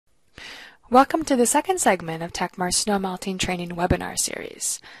Welcome to the second segment of TechMar's Snow Melting Training webinar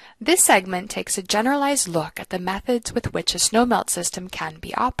series. This segment takes a generalized look at the methods with which a snowmelt system can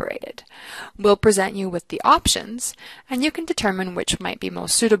be operated. We'll present you with the options, and you can determine which might be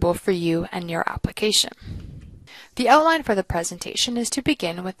most suitable for you and your application. The outline for the presentation is to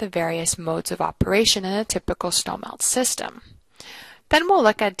begin with the various modes of operation in a typical snowmelt system. Then we'll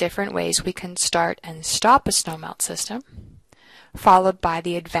look at different ways we can start and stop a snowmelt system, followed by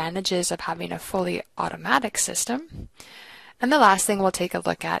the advantages of having a fully automatic system. And the last thing we'll take a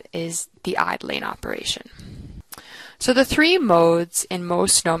look at is the idling operation. So the three modes in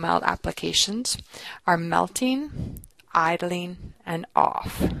most snowmelt applications are melting, idling, and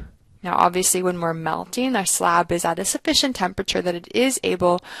off. Now obviously when we're melting, our slab is at a sufficient temperature that it is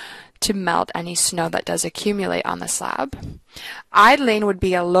able to melt any snow that does accumulate on the slab. Idling would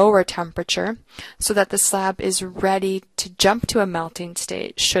be a lower temperature so that the slab is ready to jump to a melting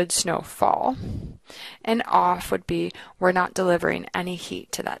state should snow fall. And off would be we're not delivering any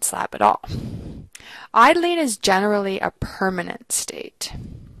heat to that slab at all. Idling is generally a permanent state.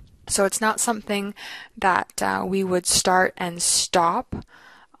 So it's not something that we would start and stop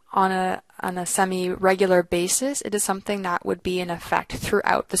on a semi-regular basis. It is something that would be in effect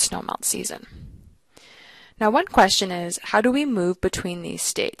throughout the snowmelt season. Now one question is, how do we move between these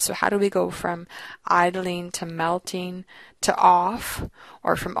states? So how do we go from idling to melting to off,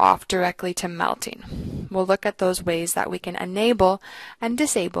 or from off directly to melting? We'll look at those ways that we can enable and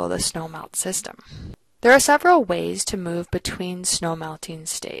disable the snowmelt system. There are several ways to move between snowmelting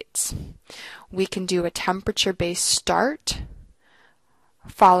states. We can do a temperature-based start,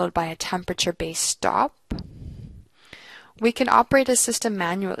 followed by a temperature-based stop. We can operate a system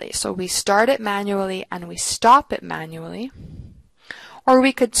manually, so we start it manually and we stop it manually. Or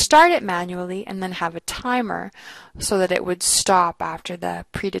we could start it manually and then have a timer so that it would stop after the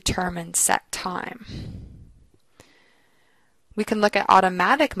predetermined set time. We can look at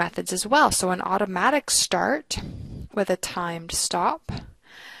automatic methods as well, so an automatic start with a timed stop.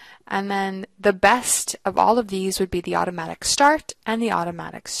 And then the best of all of these would be the automatic start and the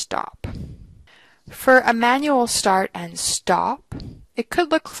automatic stop. For a manual start and stop, it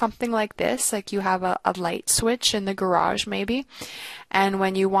could look something like this, like you have a light switch in the garage maybe, and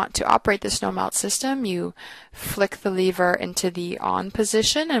when you want to operate the snowmelt system, you flick the lever into the on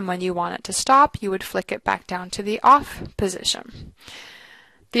position, and when you want it to stop, you would flick it back down to the off position.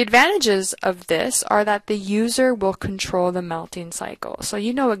 The advantages of this are that the user will control the melting cycle. So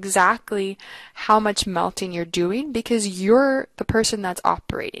you know exactly how much melting you're doing because you're the person that's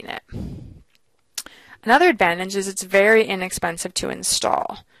operating it. Another advantage is it's very inexpensive to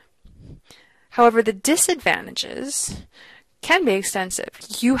install. However, the disadvantages can be extensive.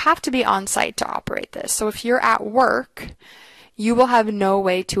 You have to be on site to operate this. So if you're at work, you will have no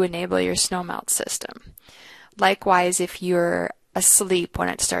way to enable your snowmelt system. Likewise, if you're asleep when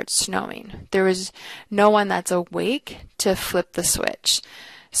it starts snowing, there is no one that's awake to flip the switch.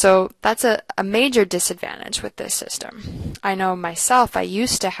 So that's a major disadvantage with this system. I know myself, I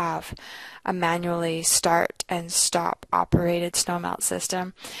used to have a manually start and stop operated snowmelt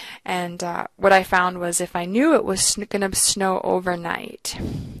system, and what I found was if I knew it was going to snow overnight,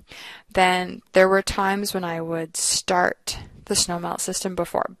 then there were times when I would start the snowmelt system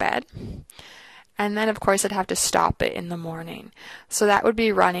before bed. And then, of course, I'd have to stop it in the morning. So that would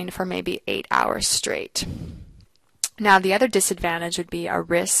be running for maybe 8 hours straight. Now, the other disadvantage would be a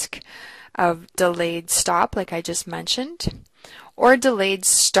risk of delayed stop, like I just mentioned, or delayed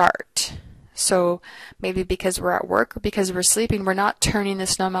start. So maybe because we're at work or because we're sleeping, we're not turning the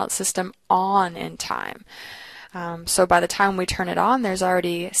snowmelt system on in time. So by the time we turn it on, there's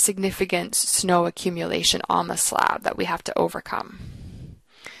already significant snow accumulation on the slab that we have to overcome.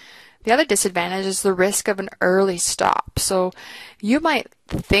 The other disadvantage is the risk of an early stop. So you might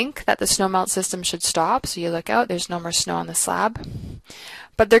think that the snowmelt system should stop, so you look out, there's no more snow on the slab.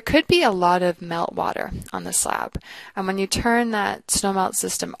 But there could be a lot of meltwater on the slab. And when you turn that snowmelt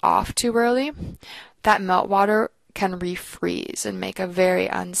system off too early, that meltwater can refreeze and make a very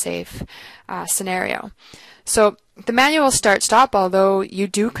unsafe scenario. So the manual start-stop, although you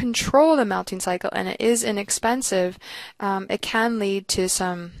do control the melting cycle and it is inexpensive, it can lead to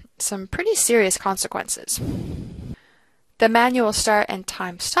some pretty serious consequences. The manual start and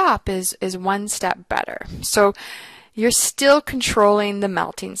time stop is one step better. So you're still controlling the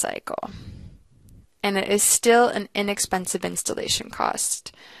melting cycle, and it is still an inexpensive installation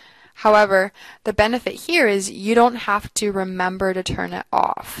cost. However, the benefit here is you don't have to remember to turn it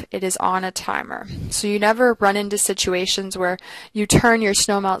off. It is on a timer. So you never run into situations where you turn your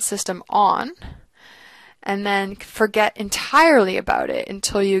snowmelt system on and then forget entirely about it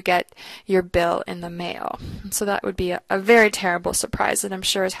until you get your bill in the mail. So that would be a very terrible surprise that I'm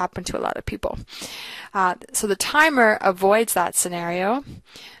sure has happened to a lot of people. So the timer avoids that scenario.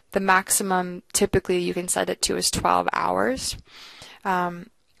 The maximum typically you can set it to is 12 hours.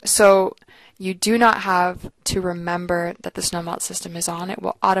 So you do not have to remember that the snowmelt system is on. It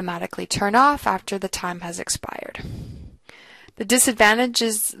will automatically turn off after the time has expired. The disadvantage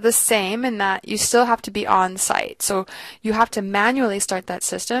is the same in that you still have to be on site. So you have to manually start that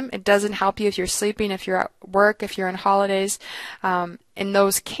system. It doesn't help you if you're sleeping, if you're at work, if you're on holidays. In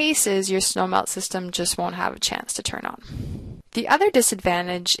those cases, your snowmelt system just won't have a chance to turn on. The other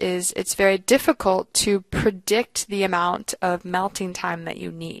disadvantage is it's very difficult to predict the amount of melting time that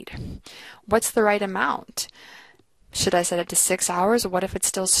you need. What's the right amount? Should I set it to 6 hours? What if it's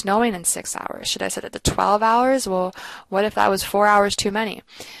still snowing in 6 hours? Should I set it to 12 hours? Well, what if that was 4 hours too many?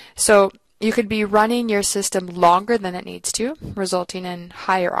 So you could be running your system longer than it needs to, resulting in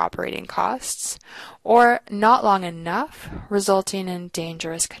higher operating costs, or not long enough, resulting in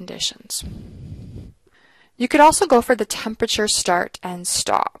dangerous conditions. You could also go for the temperature start and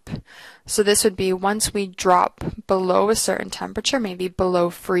stop. So this would be once we drop below a certain temperature, maybe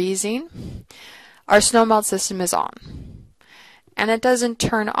below freezing, our snowmelt system is on. And it doesn't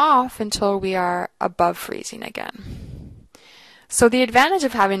turn off until we are above freezing again. So the advantage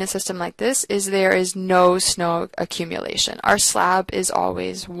of having a system like this is there is no snow accumulation. Our slab is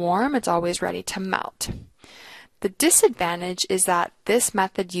always warm, it's always ready to melt. The disadvantage is that this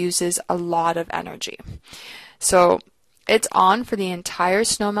method uses a lot of energy. So it's on for the entire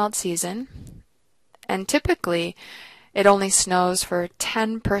snowmelt season, and typically it only snows for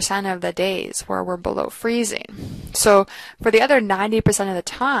 10% of the days where we're below freezing. So for the other 90% of the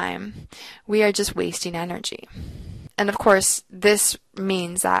time, we are just wasting energy. And of course, this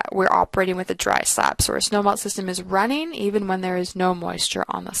means that we're operating with a dry slab. So our snowmelt system is running even when there is no moisture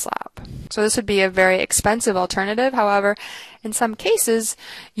on the slab. So this would be a very expensive alternative. However, in some cases,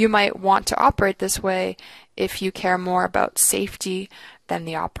 you might want to operate this way if you care more about safety than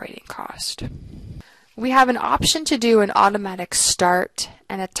the operating cost. We have an option to do an automatic start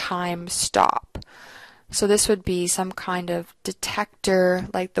and a time stop. So this would be some kind of detector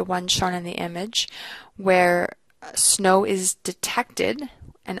like the one shown in the image where snow is detected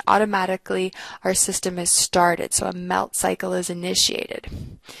and automatically our system is started, so a melt cycle is initiated.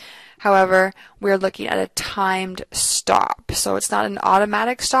 However, we're looking at a timed stop. So it's not an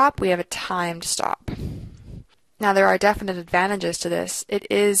automatic stop, we have a timed stop. Now there are definite advantages to this. It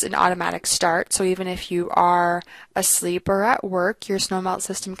is an automatic start, so even if you are asleep or at work, your snowmelt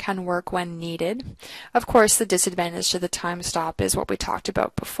system can work when needed. Of course, the disadvantage to the time stop is what we talked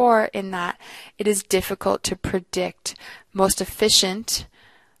about before, in that it is difficult to predict most efficient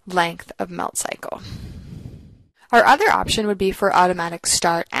length of melt cycle. Our other option would be for automatic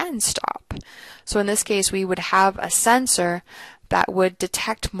start and stop. So in this case, we would have a sensor that would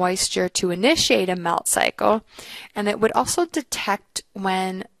detect moisture to initiate a melt cycle, and it would also detect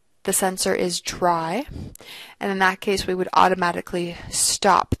when the sensor is dry, and in that case we would automatically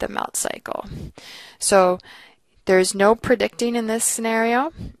stop the melt cycle. So there's no predicting in this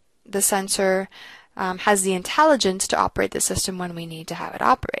scenario. The sensor has the intelligence to operate the system when we need to have it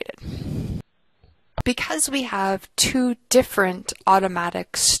operated. Because we have two different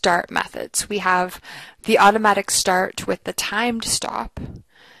automatic start methods, we have the automatic start with the timed stop,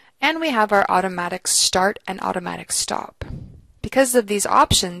 and we have our automatic start and automatic stop. Because of these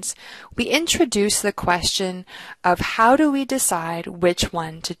options, we introduce the question of how do we decide which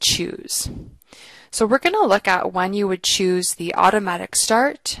one to choose. So we're going to look at when you would choose the automatic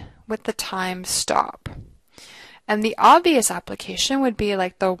start with the timed stop. And the obvious application would be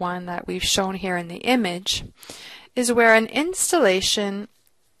like the one that we've shown here in the image, is where an installation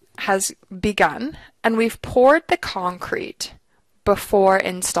has begun and we've poured the concrete before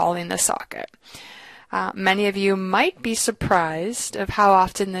installing the socket. Many of you might be surprised of how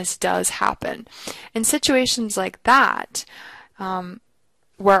often this does happen. In situations like that,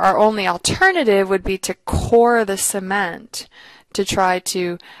 where our only alternative would be to core the cement to try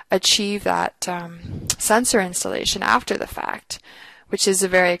to achieve that sensor installation after the fact, which is a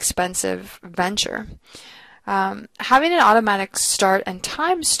very expensive venture. Having an automatic start and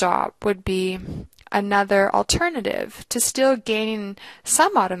time stop would be another alternative to still gaining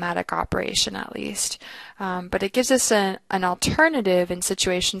some automatic operation at least, but it gives us an alternative in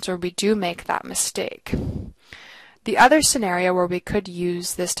situations where we do make that mistake. The other scenario where we could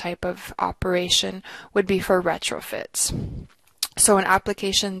use this type of operation would be for retrofits. So in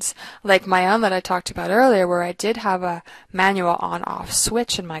applications like my own that I talked about earlier, where I did have a manual on-off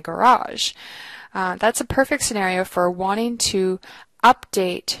switch in my garage, That's a perfect scenario for wanting to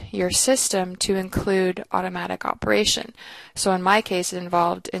update your system to include automatic operation. So in my case, it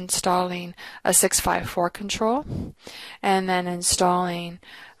involved installing a 654 control and then installing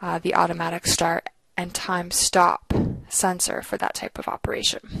the automatic start and time stop sensor for that type of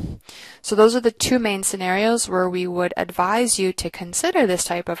operation. So those are the two main scenarios where we would advise you to consider this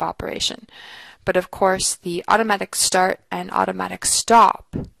type of operation. But of course, the automatic start and automatic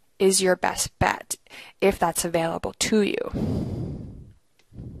stop is your best bet if that's available to you.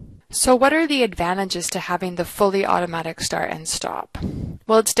 So what are the advantages to having the fully automatic start and stop?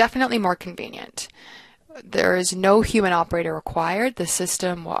 Well, it's definitely more convenient. There is no human operator required. The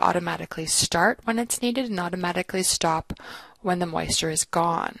system will automatically start when it's needed and automatically stop when the moisture is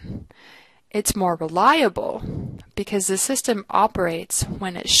gone. It's more reliable because the system operates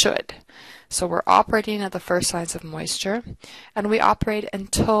when it should. So we're operating at the first signs of moisture, and we operate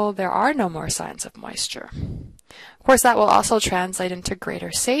until there are no more signs of moisture. Of course, that will also translate into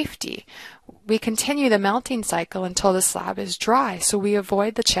greater safety. We continue the melting cycle until the slab is dry, so we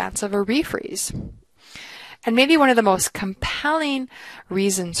avoid the chance of a refreeze. And maybe one of the most compelling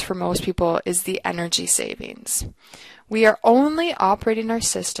reasons for most people is the energy savings. We are only operating our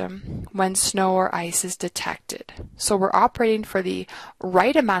system when snow or ice is detected. So we're operating for the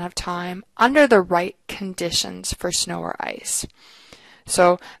right amount of time under the right conditions for snow or ice.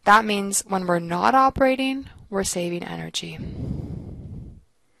 So that means when we're not operating, we're saving energy.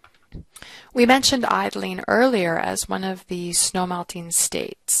 We mentioned idling earlier as one of the snow melting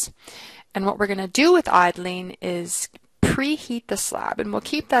states. And what we're going to do with idling is preheat the slab, and we'll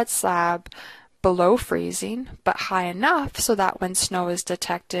keep that slab below freezing, but high enough so that when snow is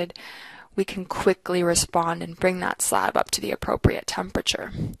detected, we can quickly respond and bring that slab up to the appropriate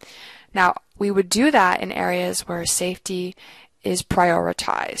temperature. Now, we would do that in areas where safety is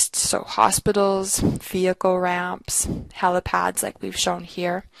prioritized. So hospitals, vehicle ramps, helipads like we've shown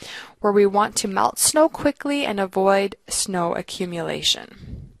here, where we want to melt snow quickly and avoid snow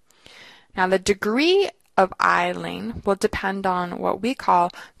accumulation. Now, the degree of idling will depend on what we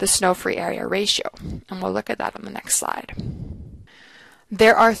call the snow-free area ratio, and we'll look at that on the next slide.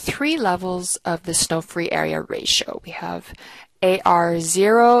 There are three levels of the snow-free area ratio. We have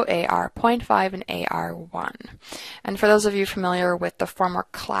AR0, AR.5, and AR1. And for those of you familiar with the former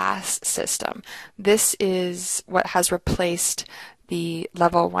class system, this is what has replaced the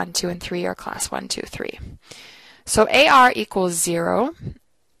level 1, 2, and 3, or class 1, 2, 3. So AR equals 0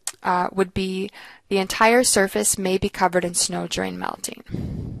 would be the entire surface may be covered in snow during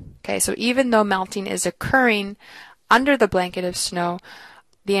melting. Okay, so even though melting is occurring under the blanket of snow,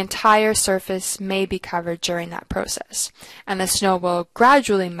 the entire surface may be covered during that process, and the snow will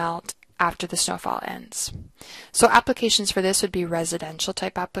gradually melt after the snowfall ends. So applications for this would be residential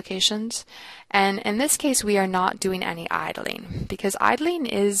type applications, and in this case we are not doing any idling because idling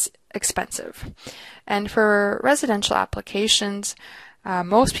is expensive. And for residential applications,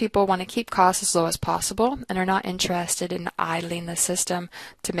 most people want to keep costs as low as possible and are not interested in idling the system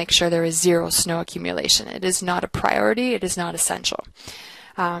to make sure there is zero snow accumulation. It is not a priority, it is not essential.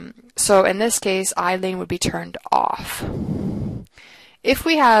 So in this case, idling would be turned off. If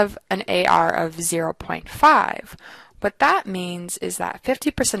we have an AR of 0.5, what that means is that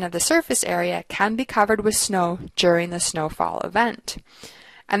 50% of the surface area can be covered with snow during the snowfall event.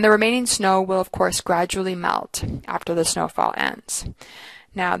 And the remaining snow will, of course, gradually melt after the snowfall ends.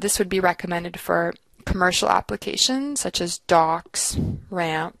 Now, this would be recommended for commercial applications such as docks,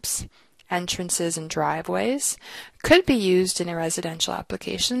 ramps, entrances, and driveways. Could be used in residential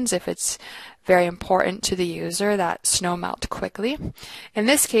applications if it's very important to the user that snow melt quickly. In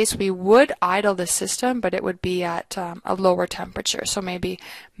this case, we would idle the system, but it would be at a lower temperature, so maybe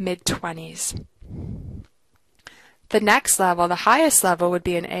mid-20s. The next level, the highest level, would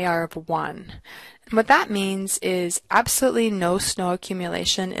be an AR of 1. And what that means is absolutely no snow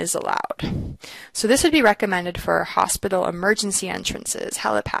accumulation is allowed. So this would be recommended for hospital emergency entrances,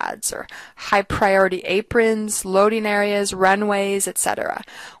 helipads, or high priority aprons, loading areas, runways, etc.,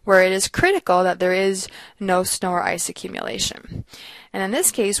 where it is critical that there is no snow or ice accumulation. And in this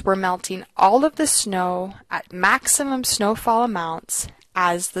case, we're melting all of the snow at maximum snowfall amounts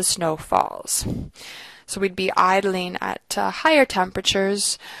as the snow falls. So we'd be idling at higher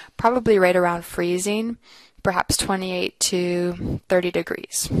temperatures, probably right around freezing, perhaps 28 to 30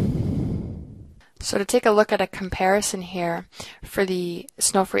 degrees. So to take a look at a comparison here for the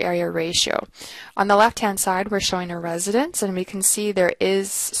snow-free area ratio. On the left-hand side, we're showing a residence, and we can see there is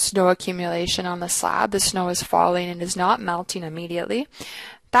snow accumulation on the slab. The snow is falling and is not melting immediately.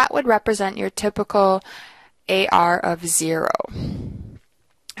 That would represent your typical AR of 0.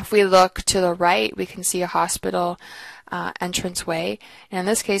 If we look to the right, we can see a hospital entranceway. And in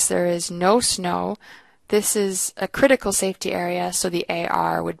this case, there is no snow. This is a critical safety area, so the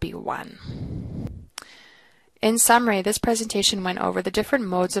AR would be 1. In summary, this presentation went over the different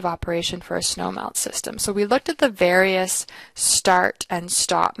modes of operation for a snowmelt system. So we looked at the various start and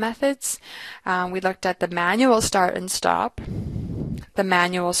stop methods. We looked at the manual start and stop, the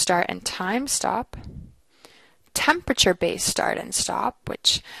manual start and time stop, temperature-based start and stop,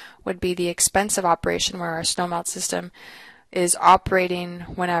 which would be the expensive operation where our snowmelt system is operating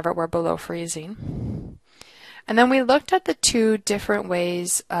whenever we're below freezing. And then we looked at the 2 different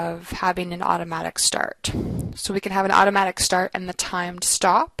ways of having an automatic start. So we can have an automatic start and the timed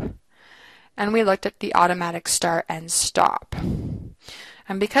stop. And we looked at the automatic start and stop.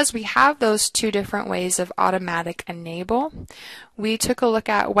 And because we have those 2 different ways of automatic enable, we took a look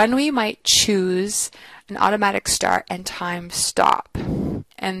at when we might choose an automatic start and timed stop.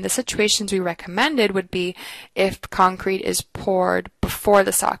 And the situations we recommended would be if concrete is poured before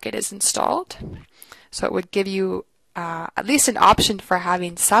the socket is installed. So it would give you at least an option for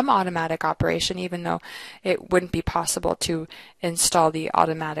having some automatic operation, even though it wouldn't be possible to install the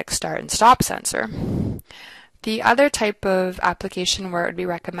automatic start and stop sensor. The other type of application where it would be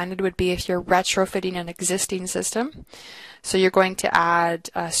recommended would be if you're retrofitting an existing system. So you're going to add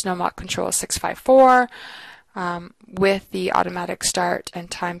Snowmelt Control 654 with the automatic start and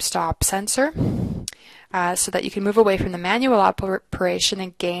time stop sensor. So that you can move away from the manual operation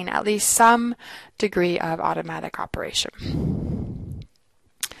and gain at least some degree of automatic operation.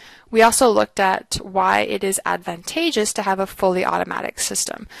 We also looked at why it is advantageous to have a fully automatic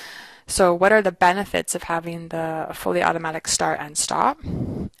system. So what are the benefits of having the fully automatic start and stop?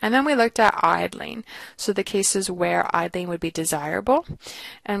 And then we looked at idling, so the cases where idling would be desirable.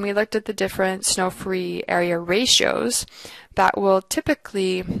 And we looked at the different snow-free area ratios that will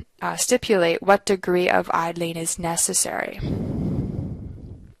typically stipulate what degree of idling is necessary.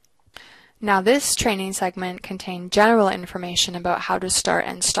 Now this training segment contained general information about how to start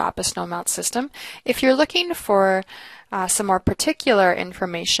and stop a snowmelt system. If you're looking for some more particular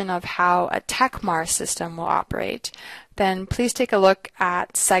information of how a TechMar system will operate, then please take a look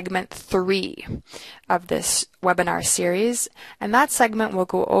at segment 3 of this webinar series, and that segment will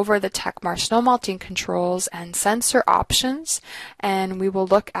go over the TechMar snowmelting controls and sensor options, and we will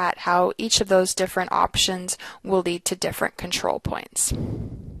look at how each of those different options will lead to different control points.